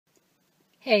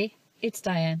Hey, it's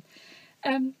Diane.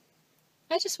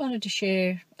 I just wanted to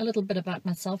share a little bit about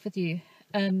myself with you.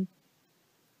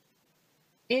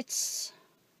 It's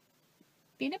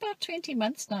been about 20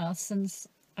 months now since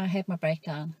I had my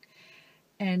breakdown,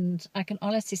 and I can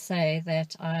honestly say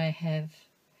that I have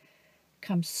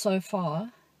come so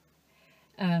far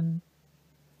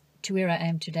to where I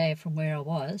am today from where I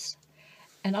was.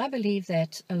 And I believe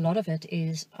that a lot of it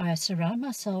is I surround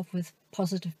myself with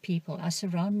positive people. I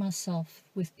surround myself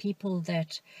with people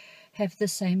that have the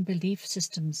same belief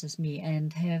systems as me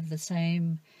and have the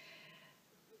same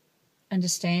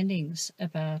understandings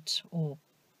about, or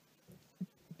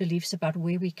beliefs about,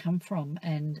 where we come from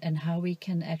and how we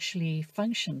can actually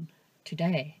function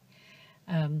today,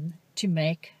 to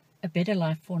make a better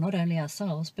life for not only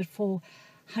ourselves but for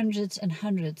hundreds and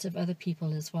hundreds of other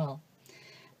people as well.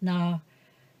 Now,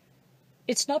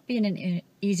 it's not been an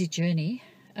easy journey,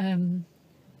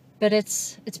 but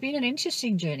it's been an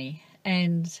interesting journey,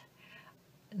 and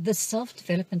the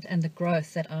self-development and the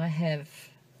growth that I have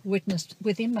witnessed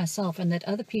within myself and that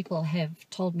other people have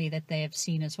told me that they have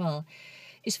seen as well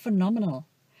is phenomenal.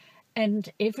 And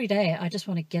every day I just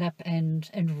want to get up and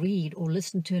read or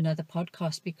listen to another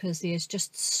podcast, because there's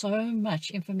just so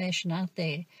much information out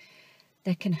there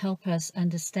that can help us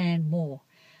understand more.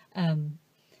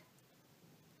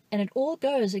 And it all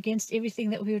goes against everything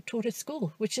that we were taught at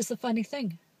school, which is the funny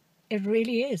thing. It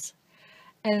really is.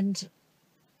 And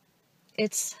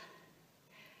it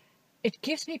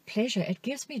gives me pleasure, it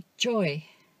gives me joy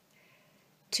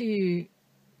to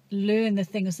learn the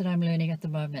things that I'm learning at the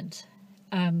moment.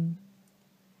 And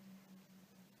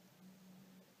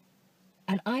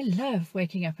I love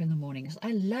waking up in the mornings.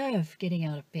 I love getting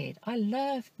out of bed. I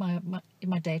love my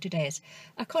day-to-days.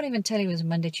 I can't even tell you it was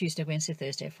Monday, Tuesday, Wednesday,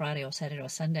 Thursday, Friday, or Saturday, or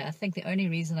Sunday. I think the only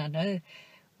reason I know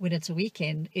when it's a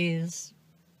weekend is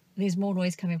there's more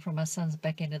noise coming from my son's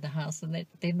back end of the house than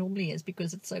there normally is,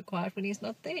 because it's so quiet when he's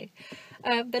not there.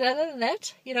 But other than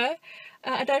that,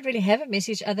 I don't really have a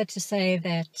message other to say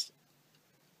that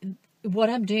what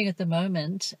I'm doing at the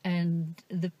moment and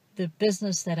the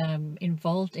business that I'm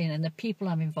involved in and the people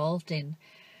I'm involved in,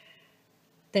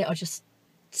 they are just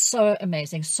so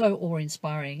amazing, so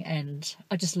awe-inspiring, and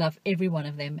I just love every one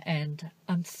of them, and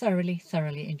I'm thoroughly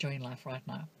enjoying life right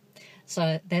now.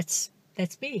 So that's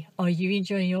me. Are you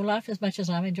enjoying your life as much as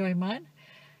I'm enjoying mine?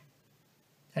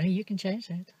 Only you can change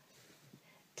that.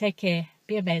 Take care,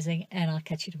 be amazing, and I'll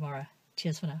catch you tomorrow.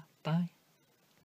 Cheers for now. Bye.